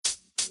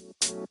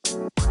What's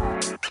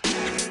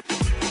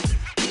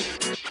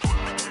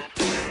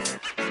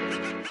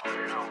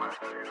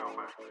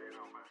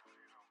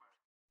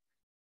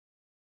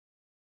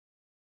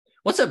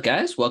up,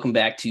 guys? Welcome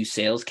back to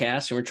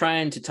Salescast, and we're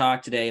trying to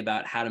talk today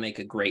about how to make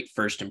a great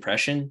first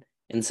impression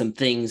and some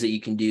things that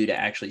you can do to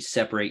actually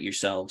separate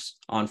yourselves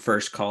on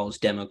first calls,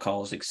 demo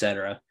calls,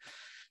 etc.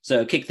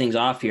 So, kick things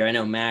off here. I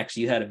know Max,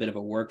 you had a bit of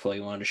a workflow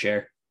you wanted to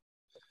share.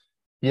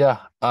 Yeah,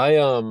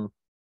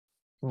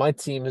 my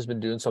team has been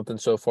doing something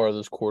so far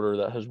this quarter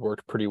that has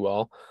worked pretty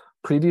well.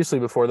 Previously,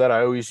 before that,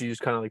 I always used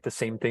kind of like the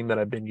same thing that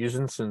I've been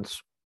using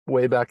since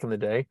way back in the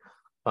day.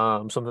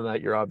 Something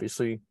that you're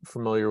obviously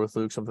familiar with,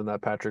 Luke, something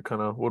that Patrick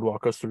kind of would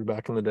walk us through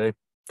back in the day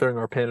during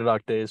our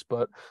PandaDoc days.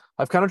 But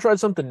I've kind of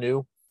tried something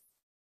new.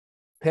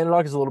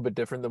 PandaDoc is a little bit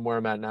different than where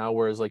I'm at now,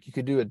 whereas like you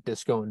could do a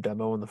disco and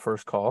demo in the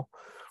first call.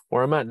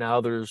 Where I'm at now,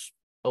 there's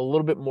a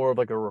little bit more of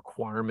like a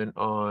requirement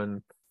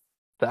on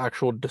the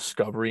actual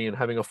discovery and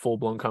having a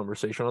full-blown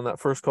conversation on that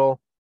first call,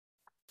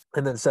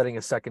 and then setting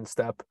a second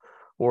step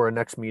or a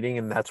next meeting,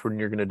 and that's when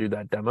you're going to do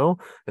that demo.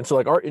 And so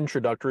like our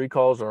introductory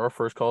calls or our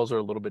first calls are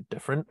a little bit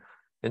different.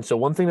 And so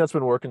one thing that's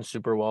been working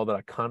super well that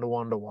I kind of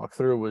wanted to walk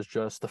through was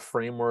just the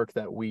framework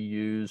that we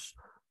use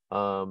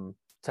to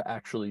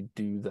actually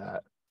do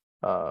that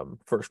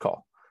first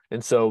call.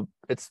 And so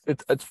it's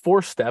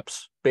 4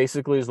 steps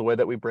basically is the way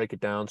that we break it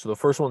down. So the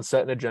first one,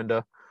 set an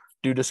agenda,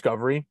 do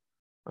discovery,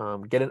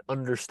 get an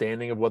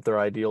understanding of what their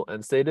ideal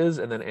end state is,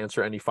 and then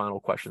answer any final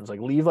questions.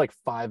 Like leave like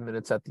 5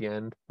 minutes at the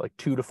end, like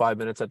 2 to 5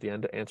 minutes at the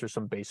end to answer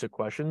some basic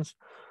questions.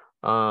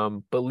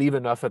 But leave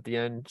enough at the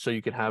end so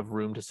you can have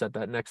room to set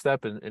that next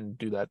step and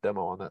do that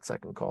demo on that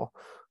second call.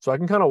 So I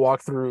can kind of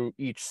walk through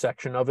each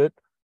section of it.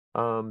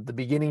 The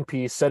beginning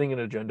piece, setting an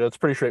agenda, it's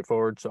pretty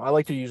straightforward. So I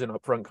like to use an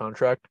upfront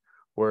contract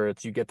where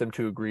it's you get them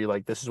to agree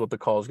like this is what the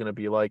call is going to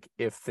be like.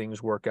 If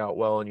things work out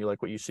well and you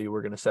like what you see,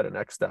 we're going to set a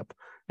next step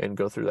and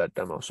go through that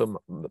demo. So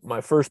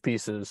my first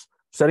piece is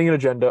setting an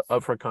agenda,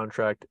 upfront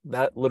contract.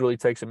 That literally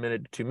takes 1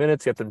 minute to 2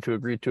 minutes, get them to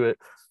agree to it.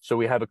 So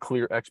we have a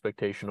clear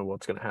expectation of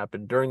what's going to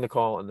happen during the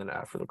call and then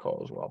after the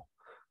call as well.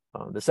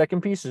 The second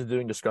piece is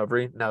doing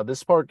discovery. Now,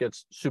 this part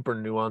gets super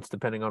nuanced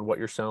depending on what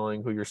you're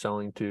selling, who you're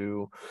selling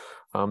to,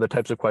 the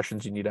types of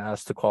questions you need to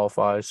ask to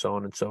qualify, so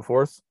on and so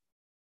forth.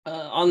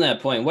 On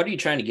that point, what are you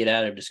trying to get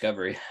out of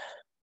discovery?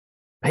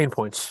 Pain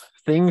points,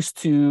 things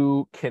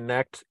to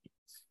connect.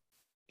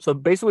 So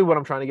basically what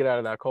I'm trying to get out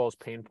of that call is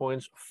pain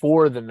points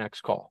for the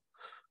next call.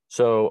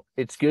 So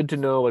it's good to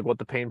know like what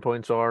the pain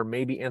points are,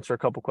 maybe answer a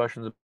couple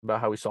questions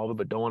about how we solve it,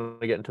 but don't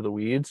want to get into the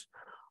weeds.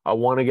 I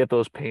want to get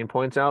those pain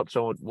points out.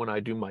 So when I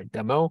do my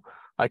demo,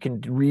 I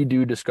can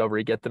redo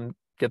discovery, get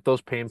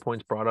those pain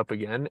points brought up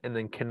again, and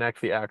then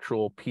connect the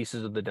actual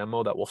pieces of the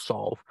demo that will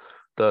solve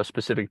the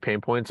specific pain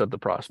points that the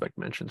prospect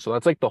mentioned. So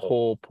that's like the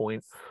whole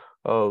point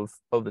of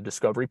the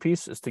discovery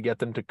piece is to get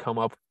them to come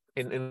up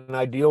in an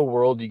ideal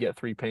world, you get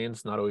 3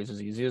 pains, not always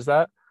as easy as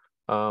that.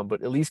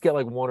 But at least get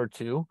like 1 or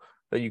 2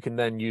 that you can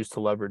then use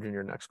to leverage in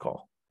your next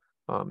call,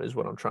 is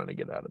what I'm trying to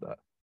get out of that.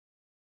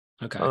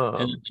 Okay.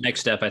 And the next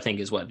step, I think,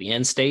 is what? The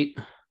end state?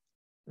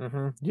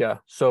 Yeah.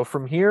 So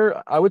from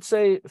here, I would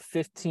say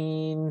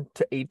 15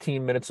 to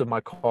 18 minutes of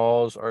my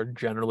calls are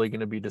generally going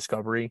to be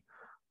discovery,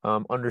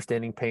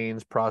 understanding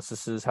pains,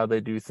 processes, how they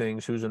do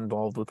things, who's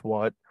involved with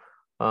what,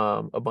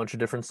 a bunch of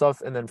different stuff.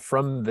 And then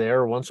from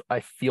there, once I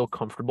feel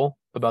comfortable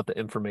about the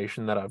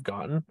information that I've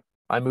gotten,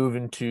 I move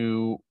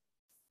into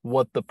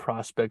what the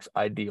prospect's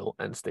ideal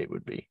end state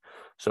would be.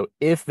 So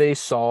if they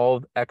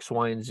solve X,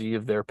 Y, and Z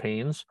of their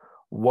pains,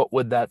 what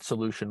would that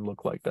solution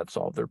look like that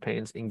solved their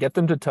pains, and get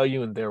them to tell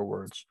you in their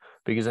words,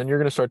 because then you're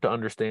going to start to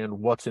understand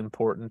what's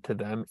important to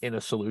them in a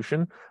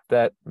solution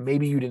that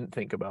maybe you didn't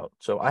think about.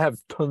 So I have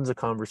tons of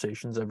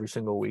conversations every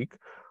single week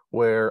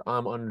where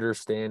I'm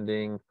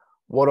understanding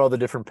what all the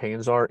different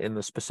pains are in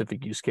the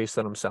specific use case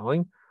that I'm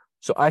selling.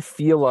 So I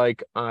feel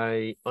like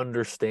I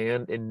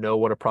understand and know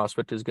what a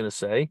prospect is going to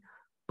say.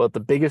 But the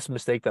biggest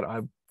mistake that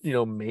I've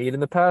made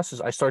in the past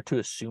is I start to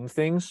assume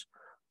things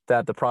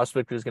that the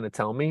prospect is going to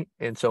tell me.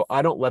 And so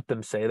I don't let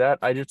them say that.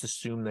 I just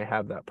assume they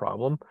have that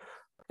problem.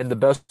 And the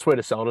best way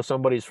to sell to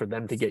somebody is for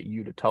them to get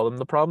you to tell them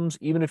the problems,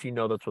 even if you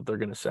know that's what they're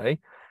going to say.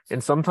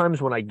 And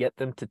sometimes when I get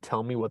them to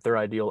tell me what their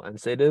ideal end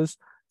state is,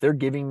 they're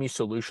giving me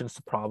solutions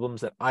to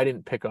problems that I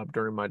didn't pick up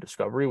during my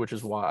discovery, which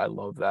is why I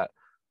love that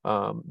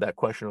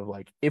question of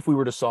like, if we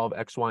were to solve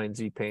X, Y, and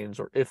Z pains,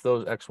 or if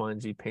those X, Y,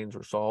 and Z pains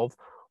were solved,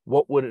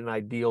 what would an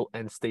ideal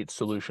end state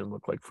solution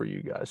look like for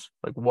you guys?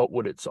 Like, what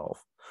would it solve?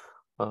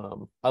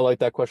 I like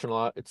that question a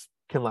lot. It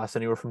can last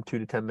anywhere from 2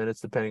 to 10 minutes,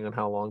 depending on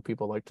how long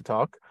people like to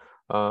talk.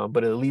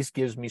 But it at least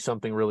gives me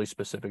something really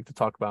specific to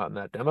talk about in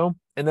that demo.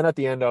 And then at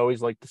the end, I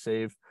always like to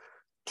save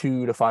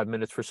 2 to 5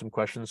 minutes for some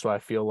questions. So I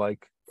feel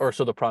like, or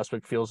so the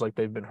prospect feels like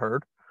they've been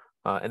heard.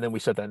 And then we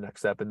set that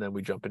next step, and then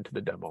we jump into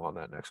the demo on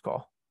that next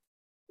call.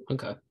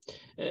 Okay.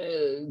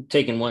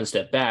 Taking one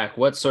step back,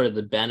 what's sort of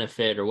the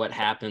benefit or what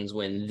happens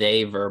when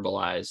they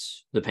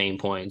verbalize the pain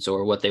points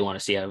or what they want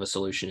to see out of a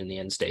solution in the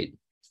end state?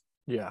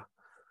 Yeah.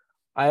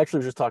 I actually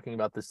was just talking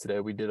about this today.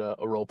 We did a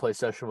role play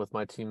session with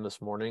my team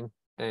this morning,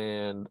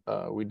 and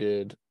we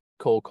did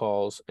cold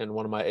calls. And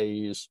one of my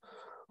AEs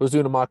was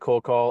doing a mock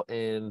cold call,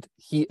 and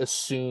he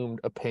assumed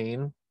a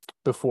pain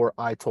before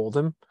I told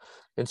him.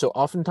 And so,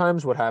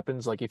 oftentimes, what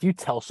happens, like if you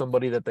tell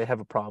somebody that they have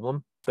a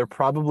problem, they're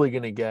probably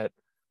going to get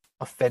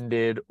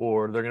offended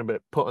or they're going to be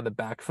put on the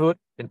back foot,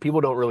 and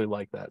people don't really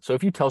like that. So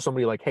if you tell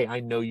somebody like, "Hey, I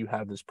know you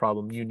have this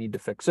problem, you need to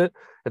fix it,"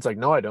 it's like,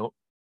 "No, I don't."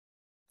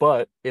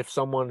 But if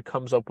someone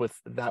comes up with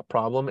that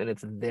problem and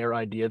it's their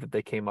idea that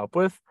they came up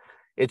with,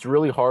 it's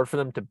really hard for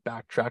them to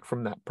backtrack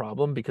from that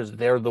problem because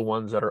they're the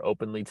ones that are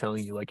openly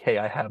telling you, like, hey,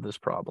 I have this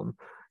problem.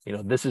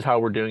 This is how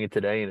we're doing it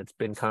today. And it's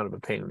been kind of a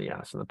pain in the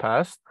ass in the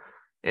past.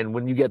 And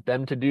when you get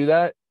them to do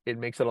that, it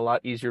makes it a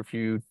lot easier for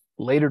you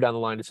later down the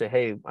line to say,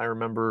 hey, I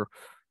remember,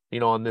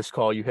 on this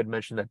call, you had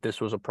mentioned that this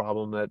was a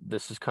problem, that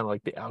this is kind of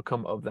like the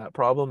outcome of that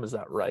problem. Is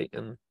that right?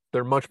 And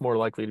they're much more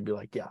likely to be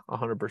like, yeah,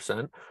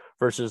 100%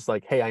 versus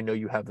like, hey, I know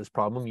you have this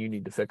problem. You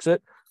need to fix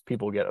it.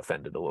 People get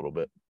offended a little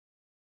bit.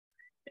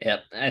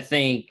 Yep. I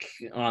think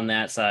on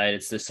that side,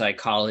 it's the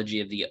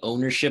psychology of the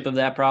ownership of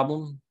that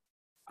problem.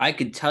 I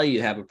could tell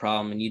you have a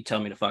problem and you tell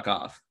me to fuck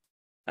off.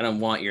 I don't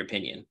want your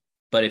opinion.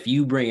 But if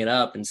you bring it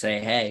up and say,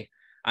 hey,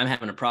 I'm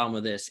having a problem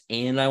with this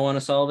and I want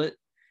to solve it,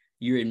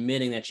 you're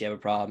admitting that you have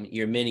a problem.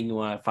 You're admitting you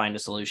want to find a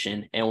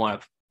solution and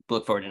want to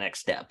look forward to next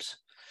steps.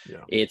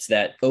 Yeah. It's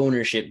that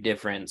ownership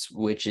difference,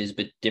 which is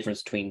the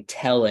difference between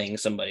telling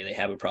somebody they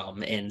have a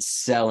problem and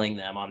selling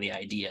them on the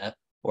idea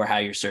or how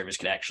your service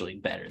could actually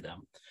better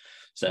them.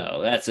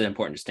 So that's an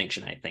important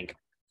distinction, I think.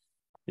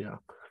 Yeah.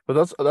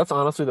 But that's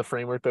honestly the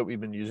framework that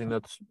we've been using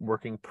that's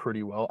working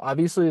pretty well.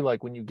 Obviously,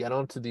 like when you get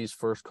onto these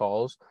first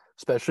calls,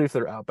 especially if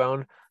they're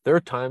outbound, there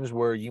are times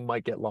where you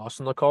might get lost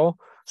in the call.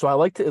 So I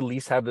like to at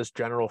least have this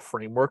general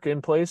framework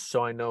in place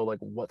so I know like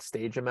what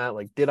stage I'm at.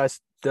 Like did I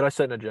set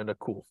an agenda?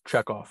 Cool.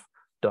 Check off.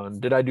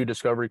 Done. Did I do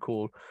discovery?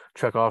 Cool.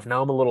 Check off.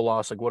 Now I'm a little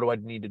lost. Like what do I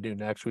need to do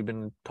next? We've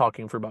been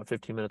talking for about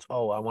 15 minutes.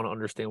 Oh, I want to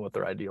understand what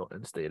their ideal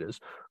end state is.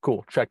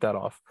 Cool. Check that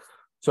off.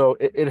 So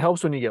it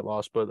helps when you get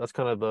lost, but that's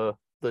kind of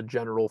the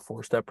general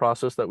 4-step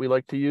process that we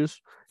like to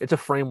use. It's a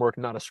framework,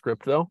 not a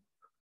script though.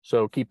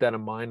 So keep that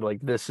in mind.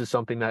 Like this is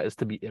something that is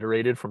to be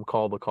iterated from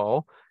call to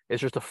call.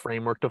 It's just a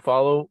framework to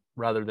follow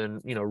rather than,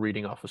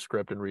 reading off a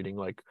script and reading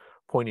like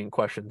pointing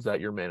questions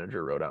that your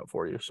manager wrote out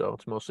for you. So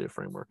it's mostly a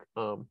framework.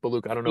 But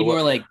Luke, I don't know Be what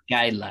more like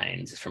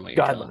guidelines from what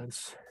you're telling.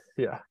 guidelines.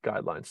 Yeah,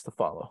 guidelines to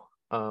follow.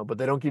 But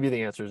they don't give you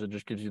the answers. It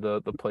just gives you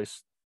the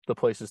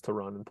places to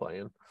run and play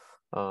in.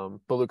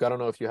 But Luke, I don't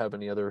know if you have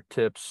any other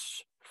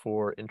tips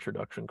for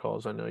introduction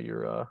calls. I know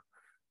you're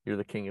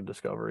the king of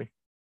discovery.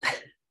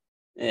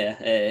 Yeah,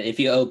 if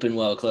you open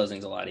well,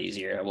 closing's a lot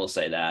easier. I will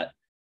say that.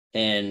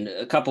 And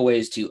a couple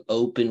ways to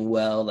open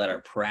well that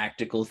are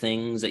practical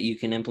things that you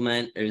can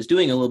implement is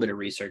doing a little bit of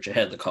research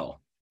ahead of the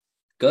call.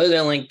 Go to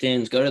their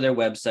LinkedIn's, go to their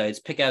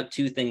websites, pick out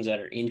 2 things that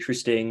are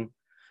interesting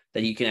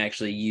that you can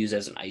actually use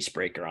as an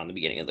icebreaker on the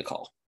beginning of the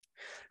call.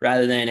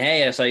 Rather than,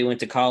 hey, I saw you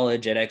went to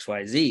college at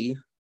XYZ.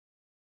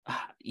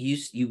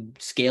 You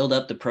scaled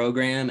up the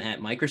program at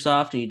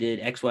Microsoft and you did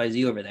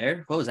XYZ over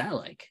there. What was that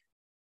like?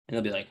 And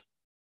they'll be like,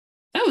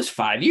 that was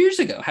 5 years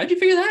ago. How'd you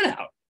figure that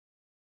out?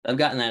 I've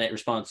gotten that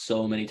response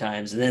so many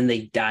times. And then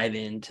they dive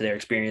into their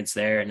experience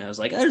there. And I was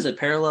like, oh, is it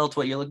parallel to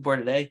what you're looking for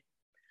today?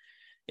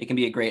 It can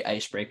be a great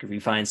icebreaker if you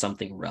find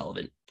something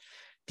relevant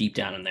deep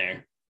down in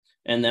there.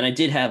 And then I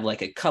did have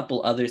like a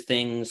couple other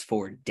things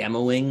for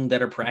demoing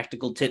that are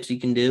practical tips you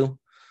can do.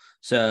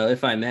 So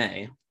if I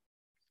may,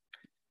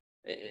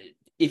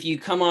 if you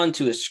come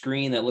onto a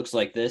screen that looks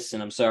like this,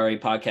 and I'm sorry,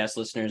 podcast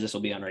listeners, this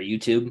will be on our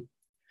YouTube,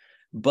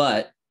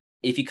 but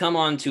if you come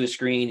onto a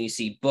screen, you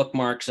see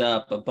bookmarks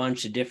up, a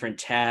bunch of different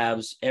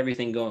tabs,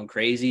 everything going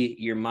crazy,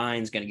 your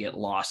mind's going to get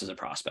lost as a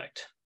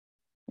prospect.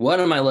 What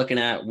am I looking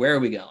at? Where are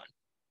we going?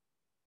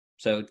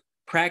 So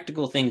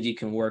practical things you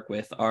can work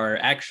with are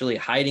actually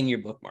hiding your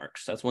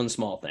bookmarks. That's one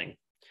small thing.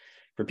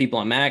 For people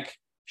on Mac,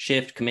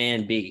 Shift,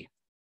 Command, B,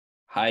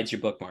 hides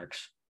your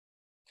bookmarks.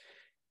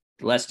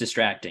 Less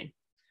distracting.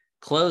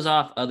 Close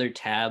off other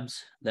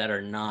tabs that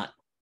are not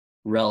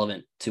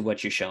relevant to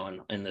what you're showing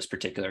in this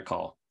particular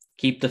call.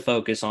 Keep the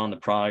focus on the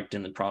product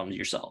and the problems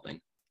you're solving.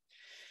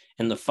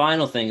 And the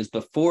final thing is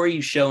before you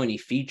show any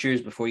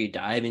features, before you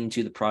dive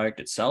into the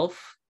product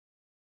itself,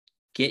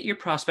 get your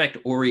prospect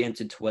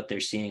oriented to what they're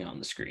seeing on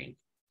the screen.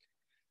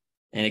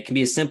 And it can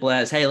be as simple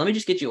as, hey, let me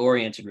just get you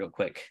oriented real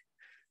quick.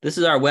 This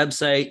is our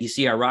website. You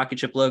see our rocket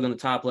ship logo in the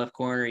top left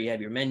corner. You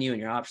have your menu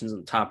and your options in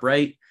the top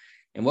right.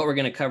 And what we're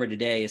going to cover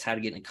today is how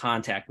to get in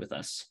contact with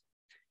us.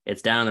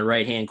 It's down in the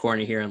right-hand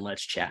corner here in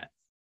Let's Chat.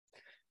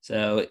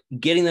 So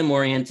getting them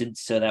oriented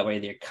so that way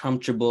they're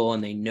comfortable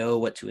and they know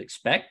what to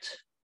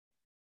expect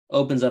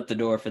opens up the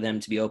door for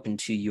them to be open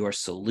to your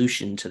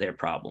solution to their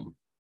problem.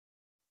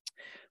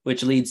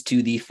 Which leads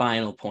to the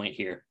final point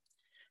here.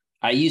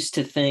 I used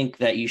to think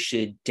that you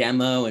should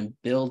demo and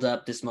build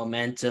up this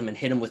momentum and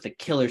hit them with a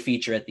killer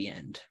feature at the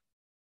end.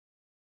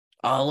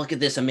 Oh, look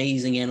at this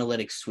amazing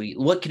analytics suite.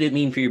 What could it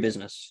mean for your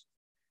business?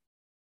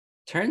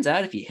 Turns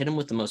out if you hit them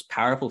with the most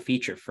powerful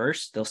feature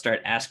first, they'll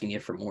start asking you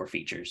for more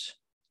features.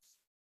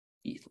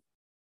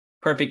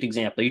 Perfect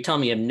example. You're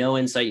telling me you have no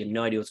insight, you have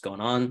no idea what's going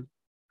on.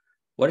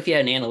 What if you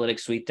had an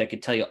analytics suite that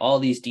could tell you all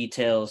these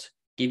details,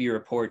 give you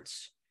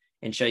reports,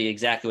 and show you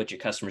exactly what your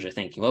customers are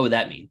thinking? What would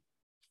that mean?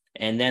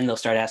 And then they'll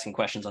start asking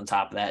questions on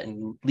top of that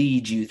and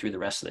lead you through the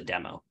rest of the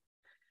demo,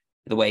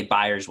 the way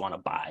buyers want to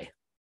buy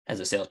as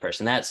a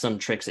salesperson. That's some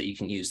tricks that you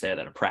can use there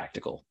that are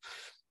practical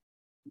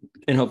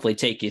and hopefully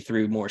take you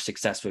through more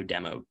successful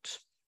demos.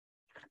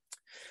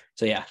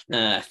 So yeah,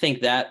 I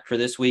think that for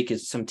this week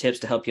is some tips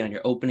to help you on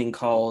your opening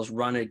calls,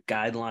 run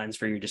guidelines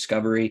for your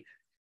discovery,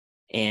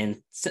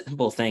 and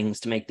simple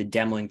things to make the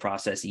demoing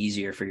process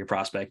easier for your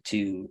prospect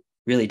to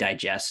really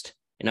digest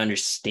and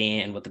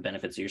understand what the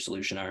benefits of your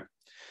solution are.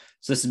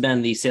 So this has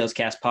been the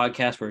Salescast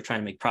podcast, where we're trying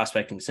to make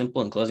prospecting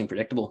simple and closing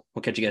predictable.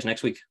 We'll catch you guys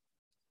next week.